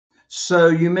So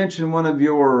you mentioned one of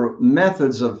your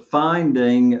methods of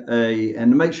finding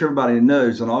and to make sure everybody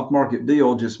knows, an off-market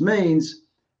deal just means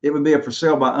it would be a for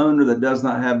sale by owner that does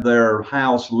not have their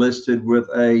house listed with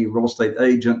a real estate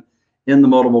agent in the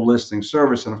multiple listing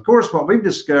service. And of course, what we've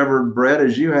discovered, Brett,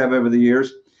 as you have over the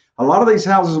years, a lot of these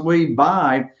houses we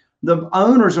buy, the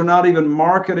owners are not even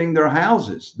marketing their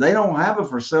houses. They don't have a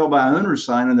for sale by owner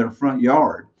sign in their front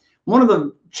yard. One of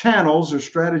the channels or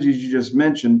strategies you just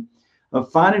mentioned of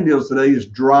finding deals today is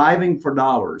driving for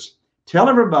dollars. Tell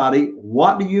everybody,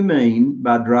 what do you mean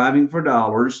by driving for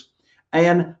dollars?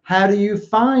 And how do you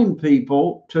find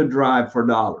people to drive for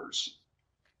dollars?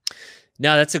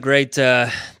 No, that's a great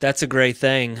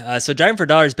thing. So driving for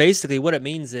dollars, basically what it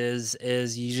means is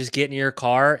you just get in your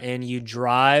car and you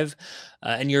drive,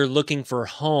 and you're looking for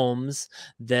homes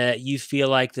that you feel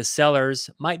like the sellers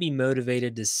might be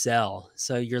motivated to sell.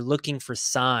 So you're looking for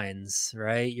signs,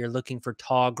 right? You're looking for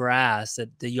tall grass that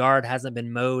the yard hasn't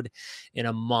been mowed in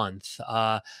a month.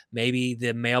 Maybe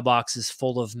the mailbox is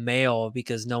full of mail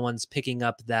because no one's picking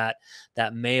up that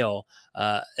mail.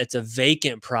 It's a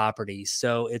vacant property,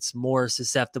 so it's more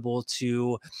susceptible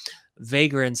to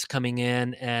vagrants coming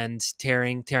in and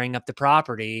tearing up the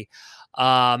property.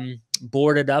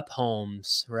 Boarded up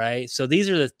homes, right? So these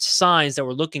are the signs that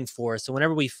we're looking for. So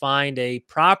whenever we find a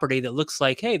property that looks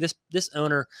like, hey, this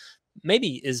owner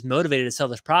maybe is motivated to sell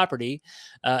this property,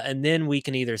 and then we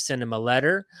can either send them a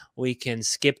letter, we can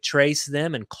skip trace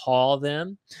them and call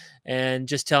them and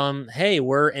just tell them, hey,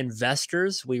 we're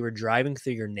investors, we were driving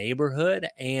through your neighborhood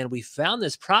and we found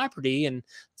this property and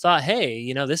thought,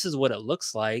 hey, this is what it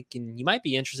looks like and you might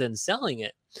be interested in selling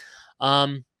it.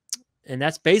 um, and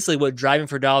that's basically what driving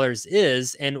for dollars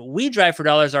is. And we drive for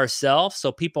dollars ourselves.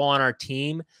 So people on our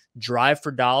team drive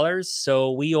for dollars.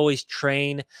 So we always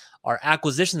train our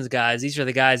acquisitions guys. These are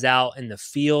the guys out in the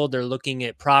field. They're looking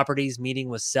at properties, meeting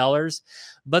with sellers,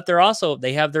 but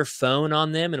they have their phone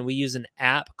on them. And we use an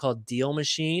app called Deal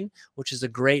Machine, which is a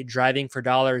great driving for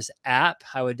dollars app.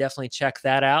 I would definitely check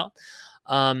that out.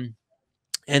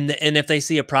 And if they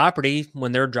see a property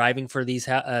when they're driving for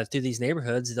through these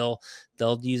neighborhoods,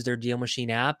 they'll use their Deal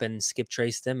Machine app and skip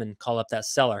trace them and call up that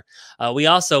seller. We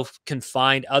also can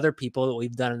find other people that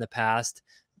we've done in the past.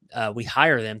 We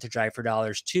hire them to drive for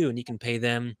dollars too, and you can pay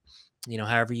them,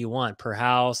 however you want, per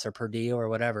house or per deal or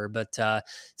whatever. But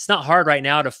it's not hard right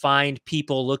now to find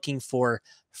people looking for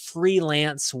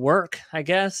freelance work, I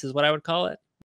guess is what I would call it.